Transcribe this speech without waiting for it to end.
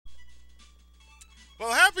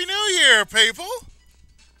Year, people!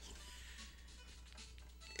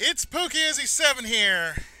 It's pookieizzy7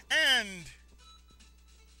 here, and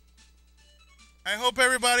I hope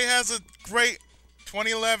everybody has a great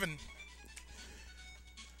 2011.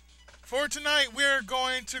 For tonight, we're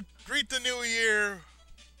going to greet the new year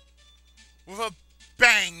with a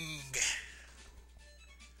bang.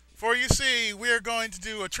 For you see, we are going to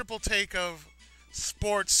do a triple take of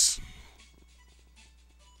sports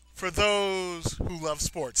for those who love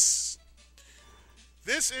sports.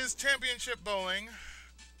 This is Championship Bowling,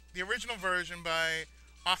 the original version by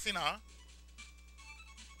Athena,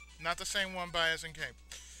 not the same one by SNK,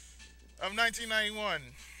 of 1991.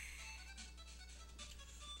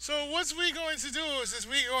 So what we going to do is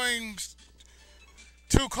we going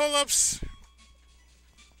to call up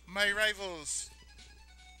my rivals.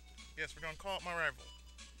 Yes, we're going to call up my rival.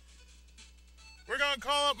 We're going to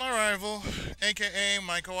call up my rival, a.k.a.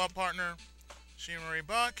 my co-op partner,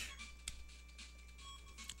 SheenaMarieBach.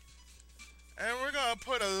 And we're going to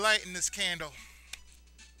put a light in this candle.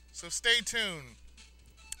 So stay tuned.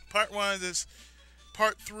 Part one of this,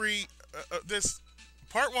 part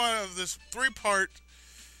one of this three-part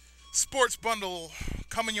sports bundle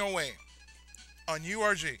coming your way on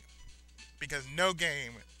URG. Because no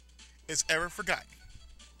game is ever forgotten.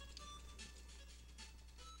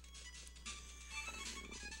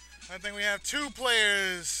 I think we have two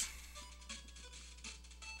players.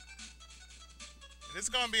 This is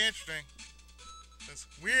going to be interesting.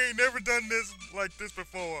 We ain't never done this like this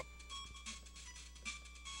before.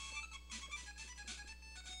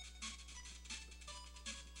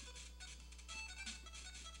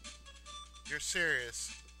 You're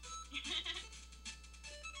serious.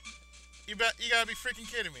 You gotta be freaking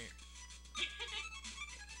kidding me.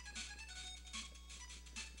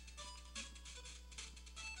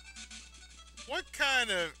 What kind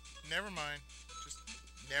of... Never mind. Just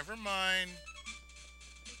never mind.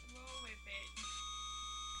 Just roll with it.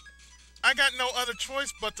 I got no other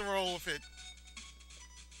choice but to roll with it.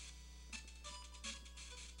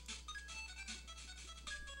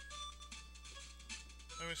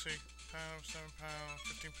 Let me see. Pound, 7 pound,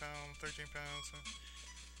 15 pound, 13 pounds,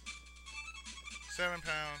 7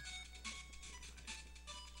 pound.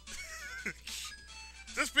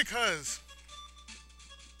 Just because.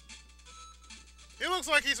 It looks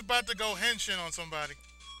like he's about to go henshin on somebody.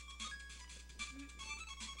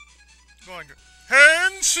 Going good.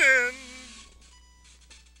 Henshin!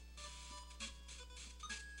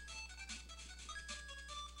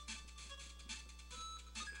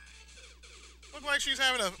 Look like she's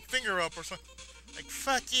having a finger up or something. Like,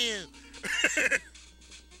 fuck you.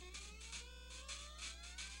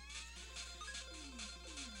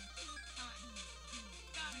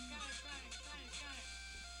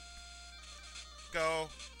 Go.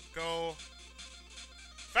 Go.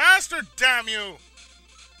 Faster, damn you!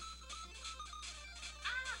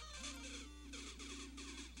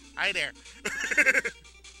 Hi there.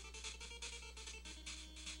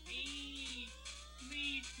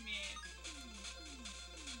 Lead Smith.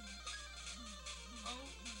 Oh.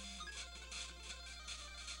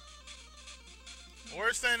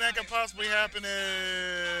 Worst thing that could possibly happen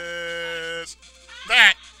is...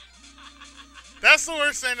 that! That's the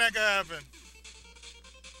worst thing that could happen.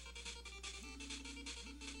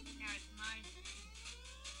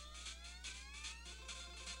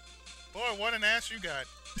 Boy, what an ass you got.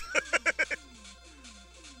 Oh,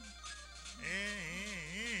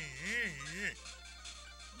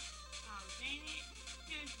 dang it.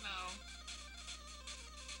 Too slow.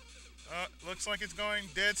 Looks like it's going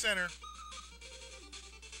dead center.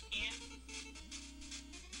 Yeah.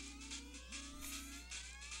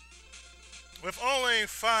 With only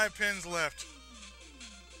 5 pins left.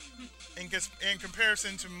 In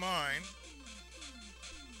comparison to mine.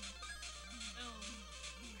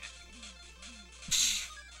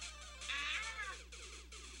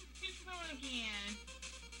 Again.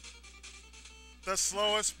 The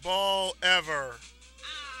slowest ball ever.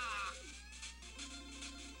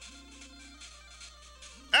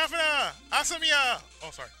 Afina! Asamiya!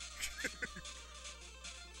 Oh, sorry.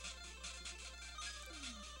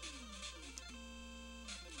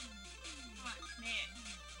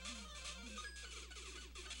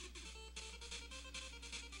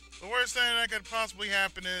 The worst thing that could possibly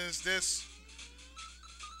happen is this.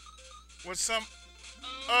 With some...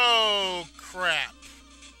 Oh, crap.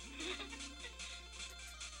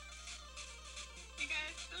 You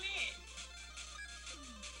got split.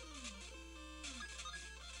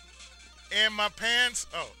 In my pants.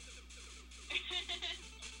 Oh.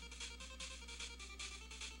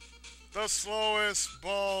 The slowest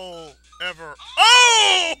ball ever.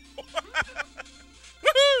 Oh!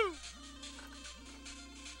 Woohoo!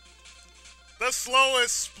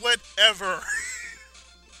 slowest split ever.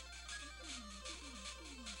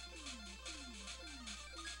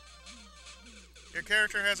 Your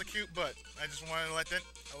character has a cute butt. I just want to let that.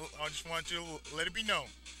 I just want you to let it be known.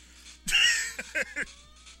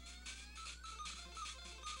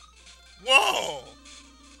 Whoa!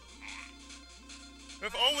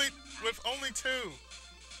 With only two.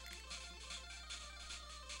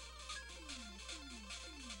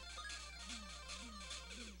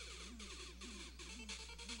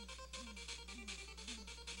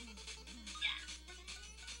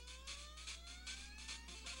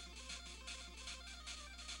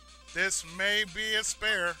 This may be a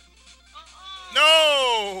spare.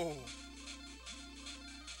 No!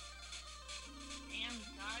 Damn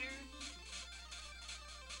daughter.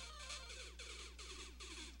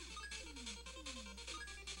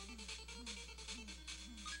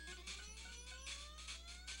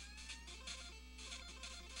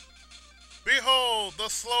 Behold, the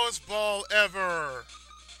slowest ball ever.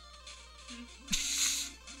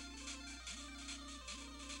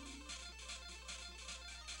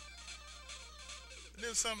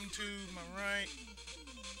 There's something to my right.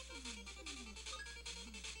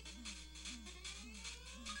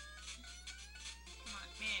 Come on,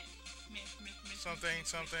 miss.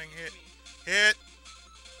 Something hit.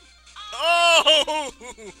 Oh!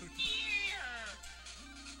 Here.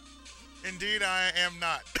 Indeed, I am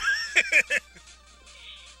not.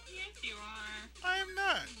 Yes, you are. I am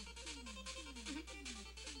not.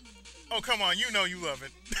 Oh, come on. You know you love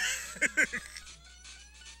it.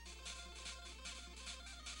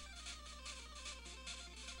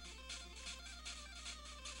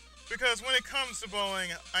 Because when it comes to bowling,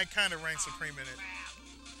 I kind of reign supreme in it. Crap.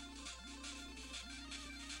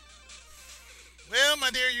 Well, my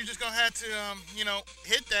dear, you're just going to have to,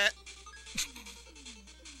 hit that.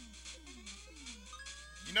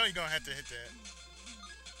 You know you're going to have to hit that.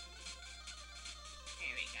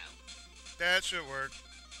 There we go. That should work.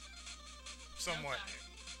 Somewhat.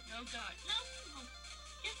 No daughter. No.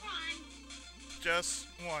 Just one. Just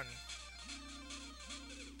one.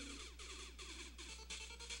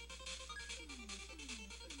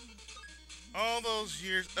 All those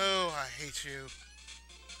years. Oh, I hate you.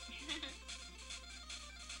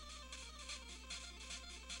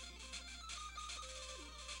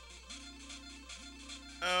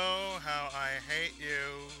 Oh, how I hate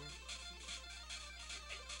you.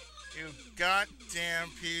 You goddamn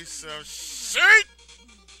piece of shit!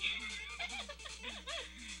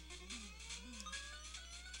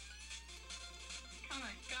 Come on,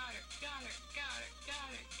 got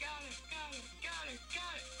it.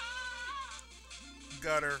 Ah!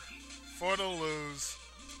 Gutter. For the lose.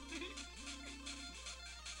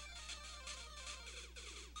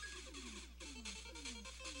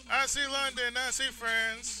 I see London, I see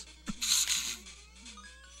France.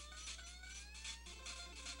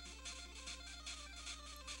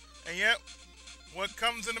 And yet, what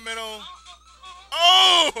comes in the middle?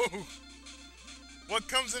 Oh! What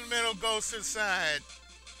comes in the middle goes to the side.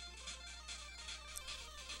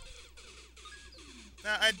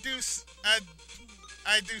 Now, I do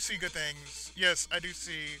see good things. Yes, I do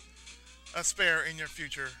see a spare in your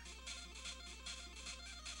future.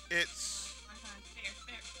 It's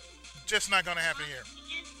just not gonna happen here.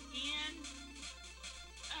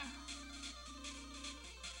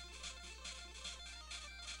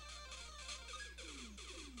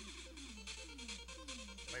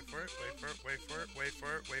 Wait for it, wait for it, wait for it, wait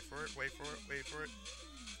for it, wait for it, wait for it, wait for it.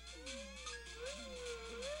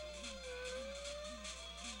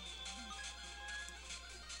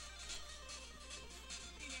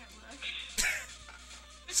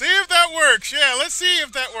 See if that works. Yeah, let's see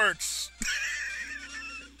if that works.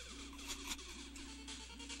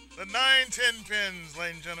 The 9-10 pins,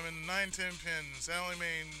 ladies and gentlemen. 9-10 pins. That only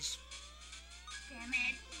means. Damn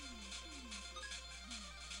it.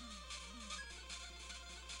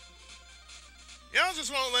 Y'all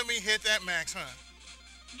just won't let me hit that max, huh?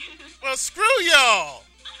 Well, screw y'all.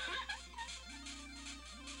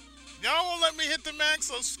 Y'all won't let me hit the max,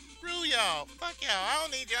 so screw y'all. Fuck y'all. I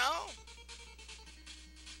don't need y'all.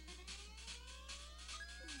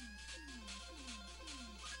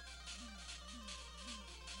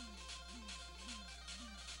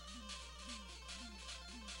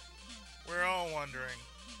 We're all wondering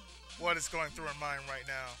what is going through our mind right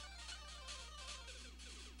now.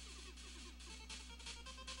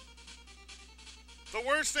 The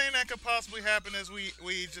worst thing that could possibly happen is we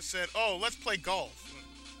just said, oh, let's play golf.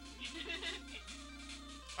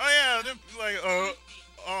 Oh, yeah. Then, like,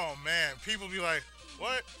 oh, man. People be like,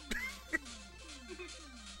 what?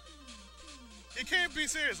 You can't be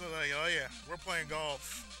serious. I'm like, oh, yeah. We're playing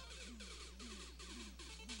golf.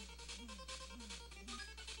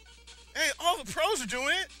 Hey, all the pros are doing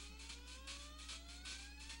it.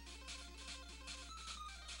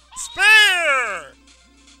 Spare!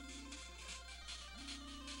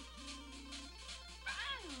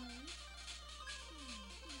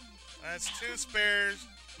 That's two spares.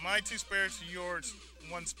 My two spares to yours.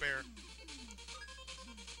 One spare.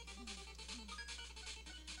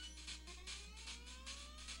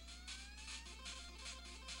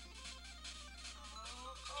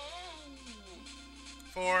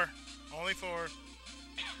 Four. Only four.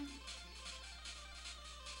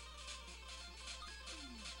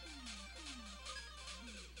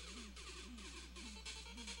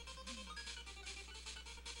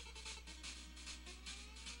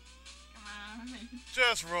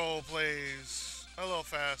 Just roll, please. A little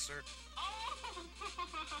faster.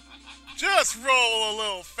 Just roll a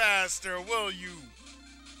little faster, will you?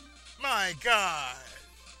 My God.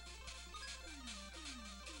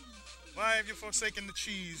 Why have you forsaken the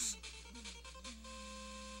cheese?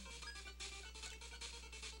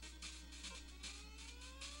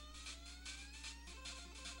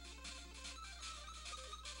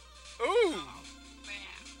 Ooh.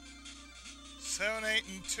 7, 8,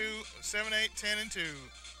 and 2. 7, 8, 10, and 2.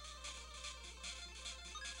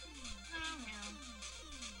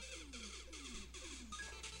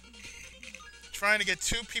 Trying to get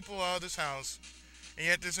two people out of this house. And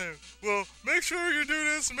yet they say, well, make sure you do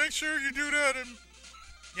this, and make sure you do that, and...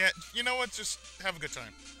 Yeah, you know what? Just have a good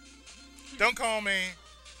time. Don't call me.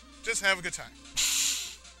 Just have a good time.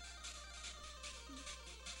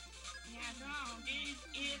 Yeah, no, this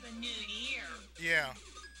is a new year. Yeah.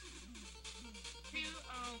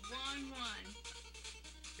 2011.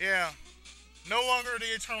 Yeah. No longer the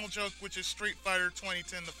eternal joke, which is Street Fighter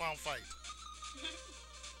 2010, the final fight.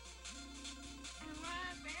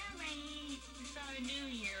 We start a new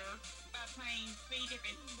year by playing 3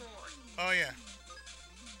 different sports. Oh, yeah.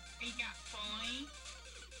 We got bowling,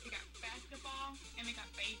 we got basketball, and we got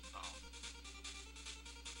baseball.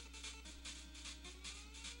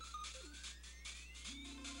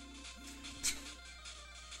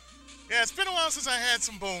 Yeah, it's been a while since I had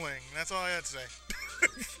some bowling. That's all I had to say.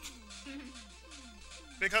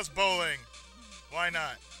 Because bowling. Why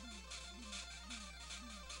not?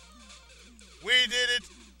 We did it.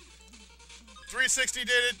 360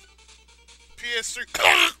 did it. PS3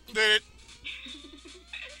 did it.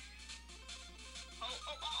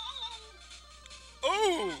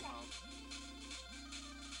 Ooh!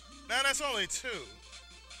 Now that's only 2.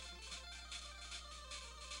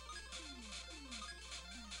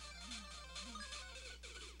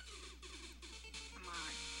 Come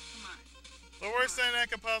on. The worst thing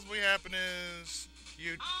that could possibly happen is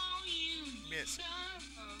you Oh, you miss. son of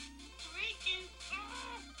freaking...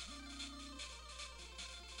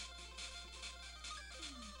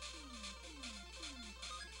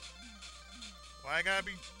 Why it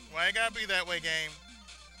gotta be that way, game?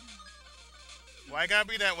 Why it gotta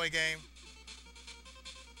be that way, game?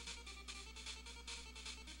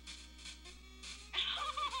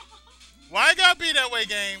 Why it gotta be that way,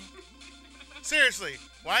 game? Seriously,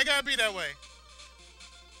 why it gotta be that way?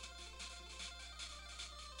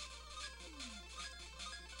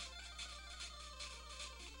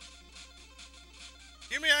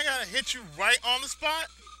 You mean I gotta hit you right on the spot?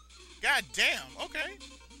 God damn, okay.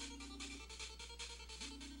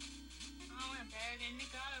 Oh, I'm better than the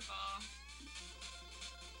gutter ball.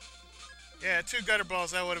 Yeah, 2 gutter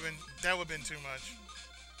balls, that would have been too much.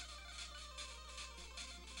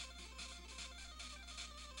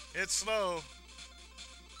 It's slow,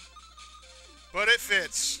 but it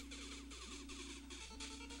fits.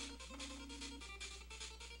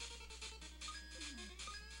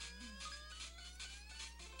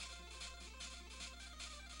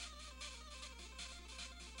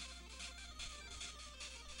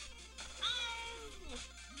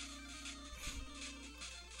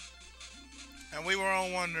 And we were all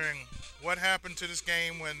wondering what happened to this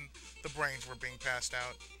game when the brains were being passed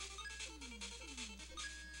out.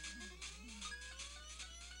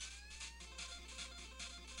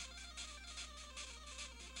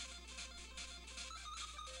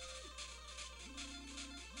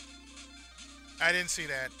 I didn't see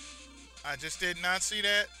that. I just did not see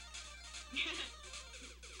that.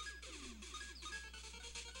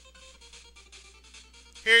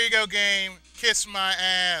 Here you go, game. Kiss my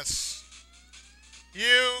ass.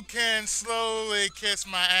 You can slowly kiss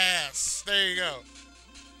my ass. There you go.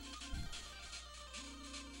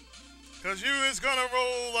 Because you is going to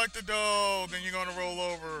roll like the dog, and you're going to roll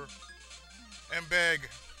over and beg.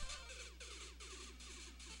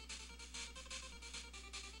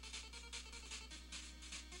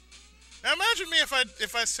 Now imagine me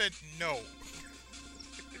if I said no.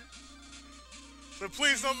 But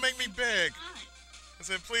please don't make me beg. Fine. I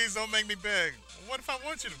said, please don't make me beg. What if I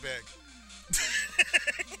want you to beg?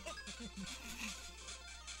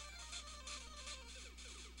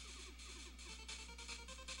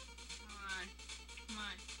 Come on. Come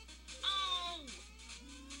on. Oh!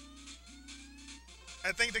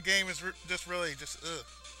 I think the game is just really just ugh.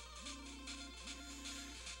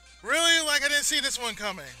 Really? Like I didn't see this one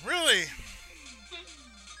coming. Really?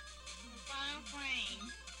 Final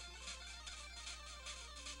frame.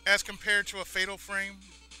 As compared to a fatal frame?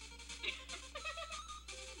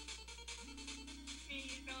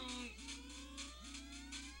 Please don't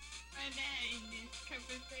put that in this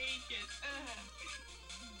conversation. Ugh.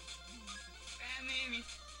 That made me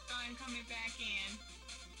start coming back in.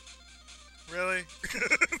 Really?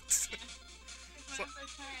 It's my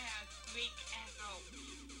first time week out.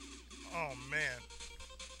 Oh man.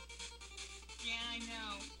 Yeah, I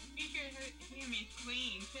know. You should hear me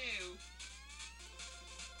scream too.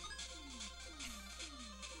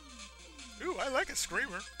 Ooh, I like a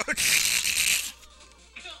screamer. God.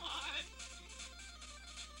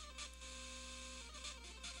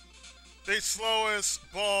 The slowest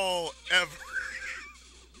ball ever.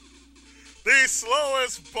 The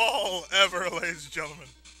slowest ball ever, ladies and gentlemen.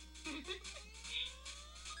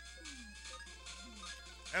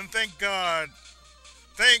 And thank God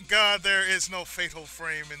there is no fatal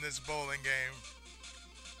frame in this bowling game.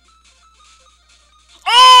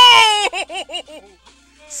 Oh!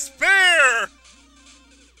 Spare!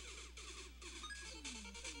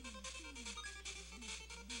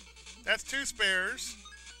 That's 2 spares.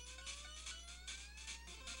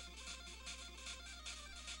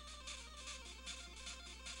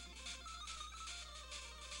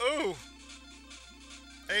 Ooh.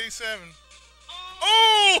 87.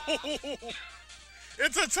 Oh!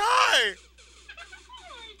 It's a tie! Oh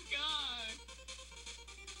my God.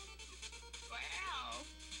 Wow.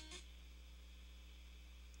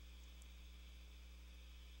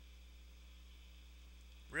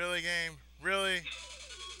 Really, game? Really?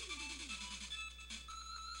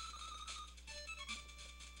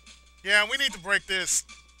 Yeah, we need to break this.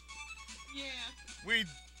 Yeah. We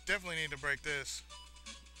definitely need to break this.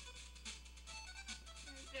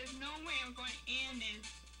 There's no way I'm going to end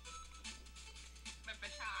this with a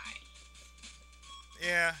tie.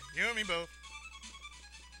 Yeah, you and me both.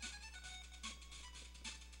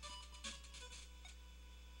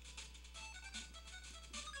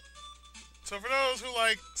 So for those who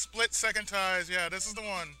like split second ties, yeah, this is the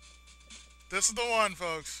one. This is the one,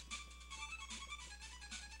 folks.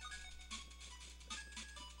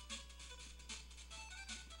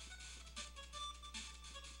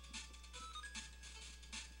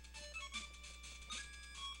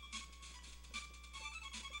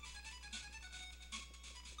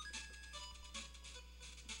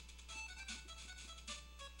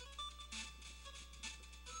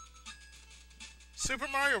 Super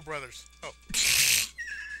Mario Brothers. Oh.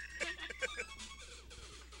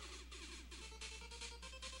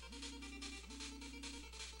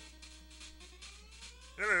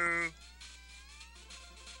 Hello.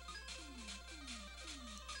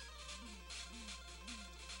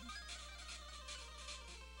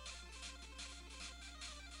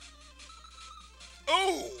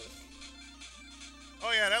 Oh!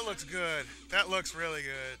 Oh yeah, that looks good. That looks really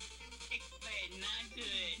good. But not good.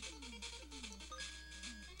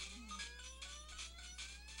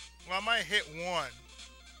 Well, I might hit one.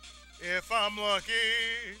 If I'm lucky.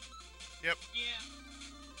 Yep. Yeah.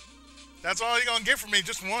 That's all you're gonna get from me,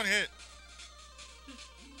 just one hit.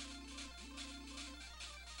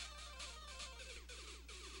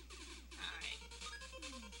 Alright.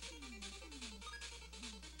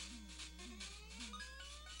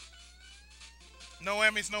 No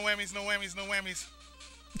whammies, no whammies, no whammies, no whammies.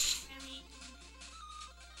 Sammy.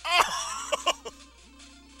 Oh!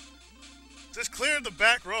 Just cleared the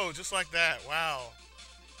back row just like that. Wow.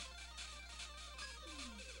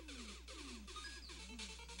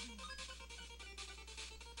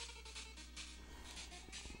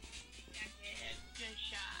 That's it. Good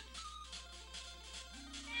shot.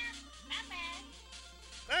 Not bad.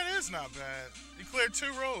 That is not bad. You cleared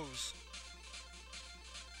 2 rows.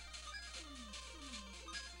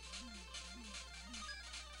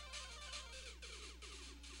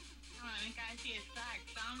 Come on, we gotta see a strike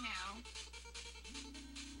somehow.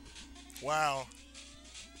 Wow.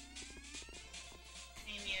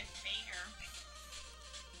 Maybe a spare.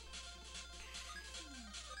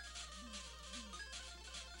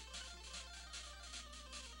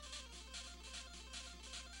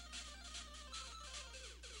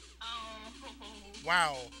 Oh.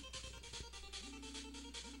 Wow.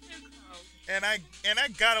 Too close. And I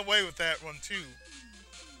got away with that one too.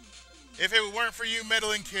 If it weren't for you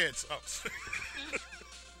meddling kids. Oh.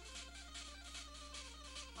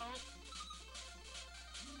 Oh.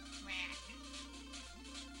 Whack.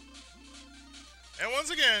 And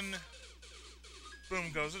once again,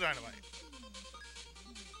 boom goes the dynamite.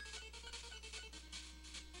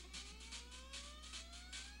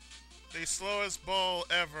 The slowest ball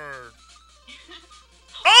ever.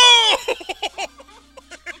 Oh!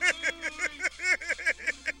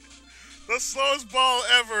 The slowest ball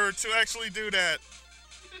ever to actually do that.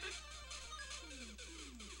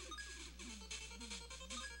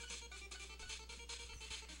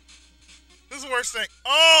 This is the worst thing.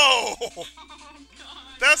 Oh! Oh, God.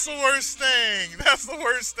 That's the worst thing. That's the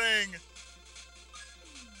worst thing.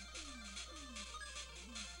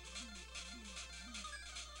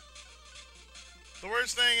 The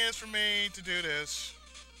worst thing is for me to do this.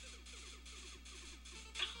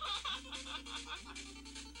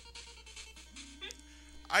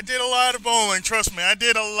 I did a lot of bowling, trust me. I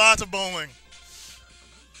did a lot of bowling.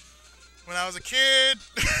 When I was a kid,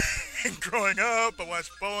 growing up, I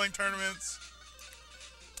watched bowling tournaments.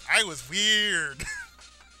 I was weird.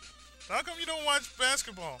 How come you don't watch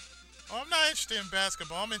basketball? Oh, I'm not interested in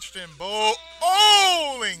basketball. I'm interested in bowling.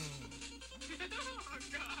 Oh,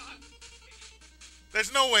 God.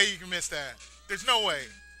 There's no way you can miss that. There's no way.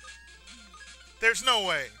 There's no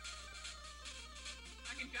way.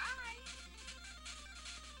 I can try.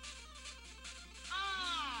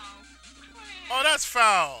 Oh, crap. Oh, that's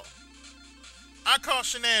foul. I call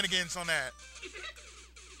shenanigans on that.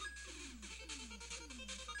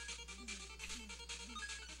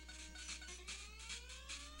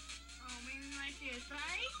 Oh, maybe like this,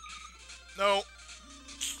 right? No.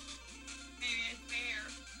 Maybe it's fair.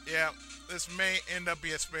 Yeah, this may end up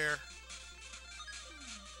being a spare.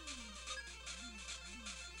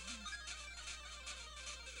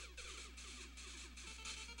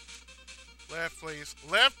 Left, please.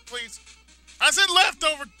 Left, please. I said left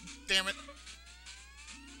over. Damn it.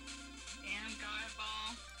 Damn, got a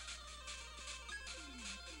ball.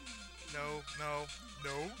 No, no,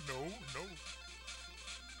 no, no, no.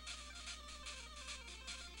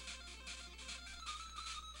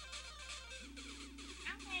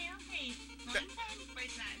 Okay. One time, but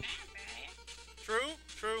it's not that bad. True,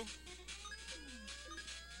 true.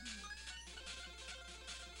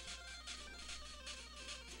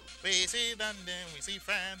 We see London, we see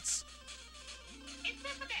France.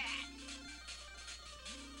 Except for that.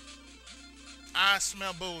 I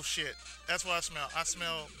smell bullshit. That's what I smell. I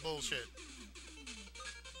smell bullshit.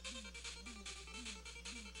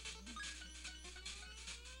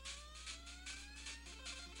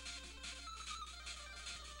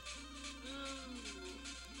 Ooh.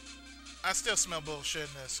 I still smell bullshit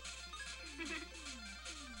in this.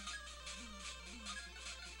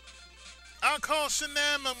 I'll call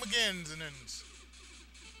shenanigans.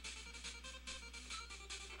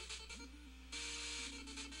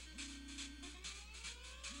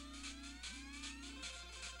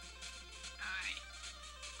 Alright.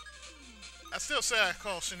 I still say I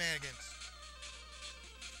call shenanigans.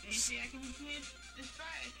 Let me see if I can hit the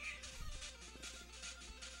strike.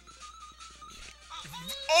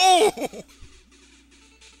 Oh!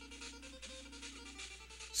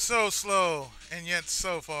 So slow, and yet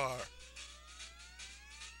so far. Alright.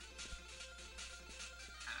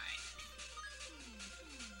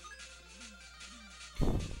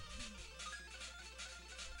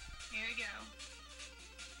 Here we go.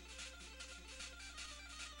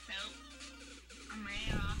 Nope. I'm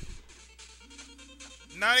way off.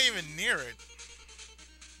 Not even near it.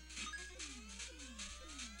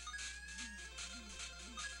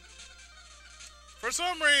 For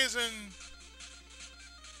some reason...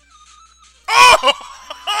 Oh!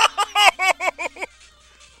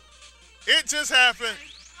 It just happened.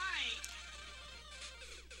 Right.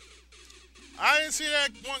 I didn't see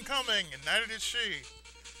that one coming, and neither did she.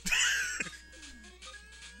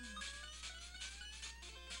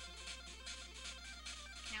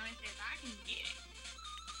 Now let's see if I can get it.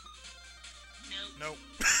 Nope. Nope.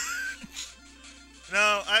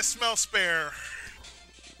 No, I smell spare.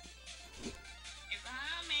 If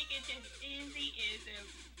I make it as easy as a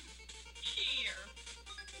cheater.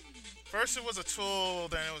 First it was a tool,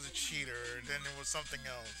 then it was a cheater, then it was something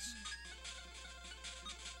else.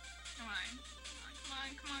 Come on.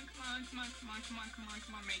 Come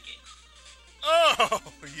on, make it. Oh,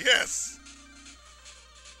 yes!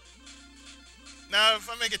 Now, if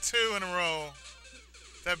I make it 2 in a row,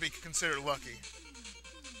 that'd be considered lucky.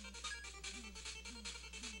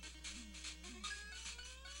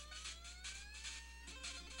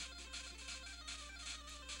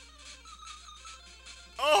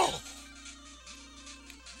 Oh!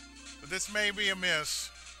 This may be a miss.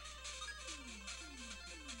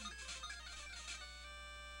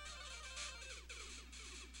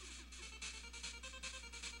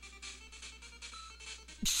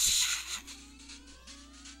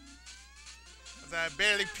 I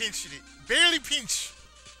barely pinched it. Barely pinch.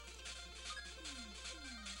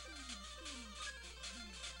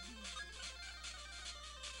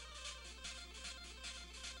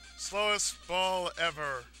 Slowest ball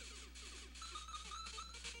ever.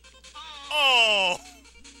 Oh! Okay,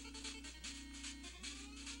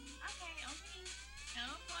 okay. No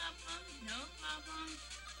problem. No problem.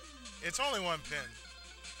 It's only one pin.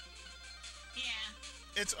 Yeah.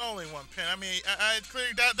 It's only one pin. I mean, I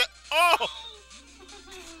clearly that. Oh!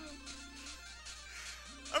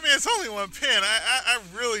 I mean, it's only one pin. I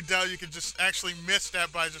really doubt you could just actually miss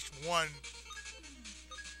that by just one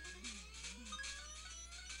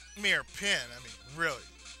mere pin. I mean, really.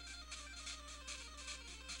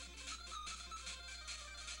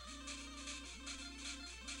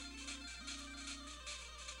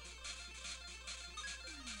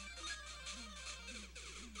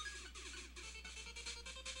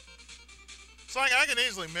 It's like I can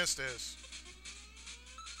easily miss this.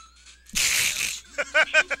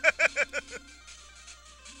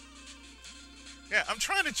 Yeah, I'm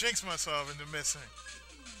trying to jinx myself into missing.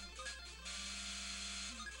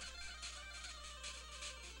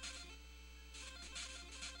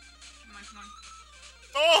 Come on, come on.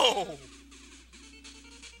 Oh!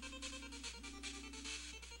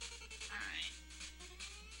 Alright.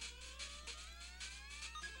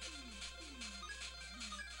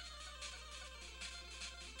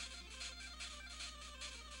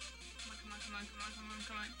 Come on, come on, come on,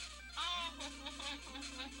 come on. Oh!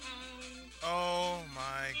 Oh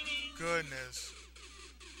my goodness.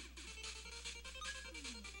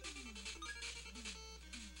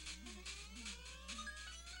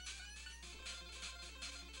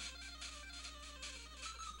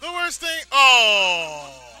 The worst thing. Oh!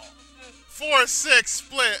 4-6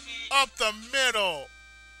 split up the middle.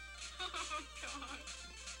 Oh, God.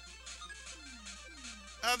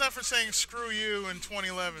 How's that for saying screw you in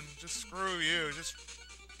 2011? Just screw you. Just.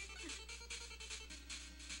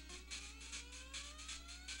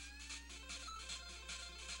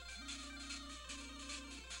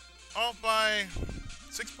 Off by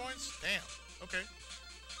 6 points? Damn. Okay.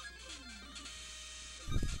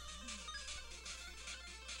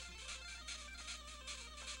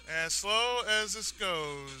 As slow as this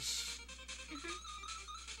goes.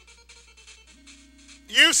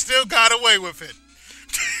 You still got away with it.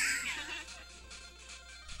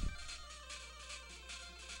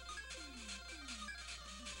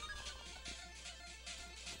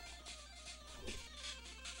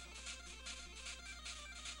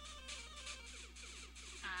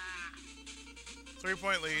 Ah.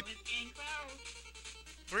 3-point lead. It's getting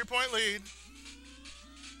close. 3-point lead.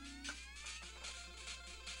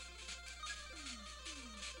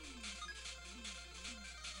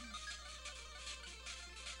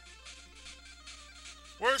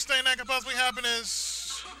 Worst thing that could possibly happen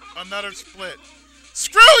is another split.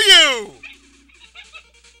 Screw you!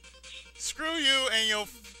 Screw you and your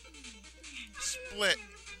split.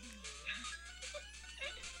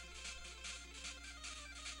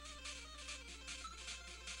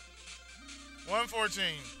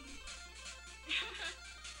 $114.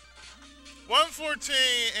 114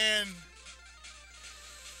 and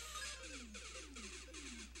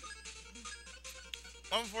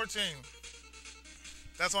 114.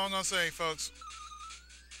 That's all I'm gonna say, folks.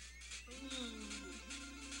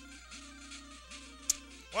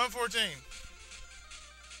 114.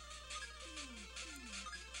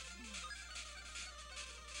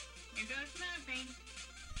 Here goes nothing.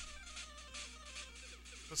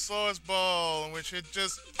 The slowest ball in which it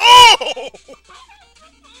just. Oh!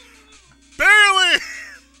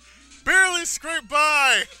 Barely scraped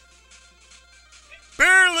by.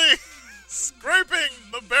 Barely scraping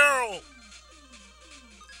the barrel.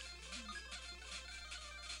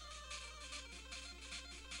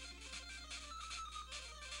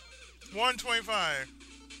 $125.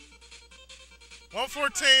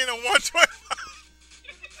 114 and 125.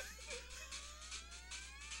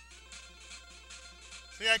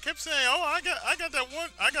 See, I kept saying, "Oh, I got that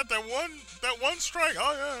one strike."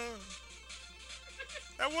 Oh yeah,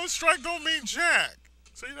 that one strike don't mean jack.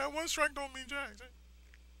 See, that one strike don't mean jack. See?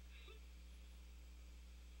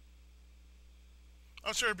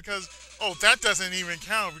 Oh, sure, because that doesn't even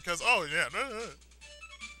count because yeah.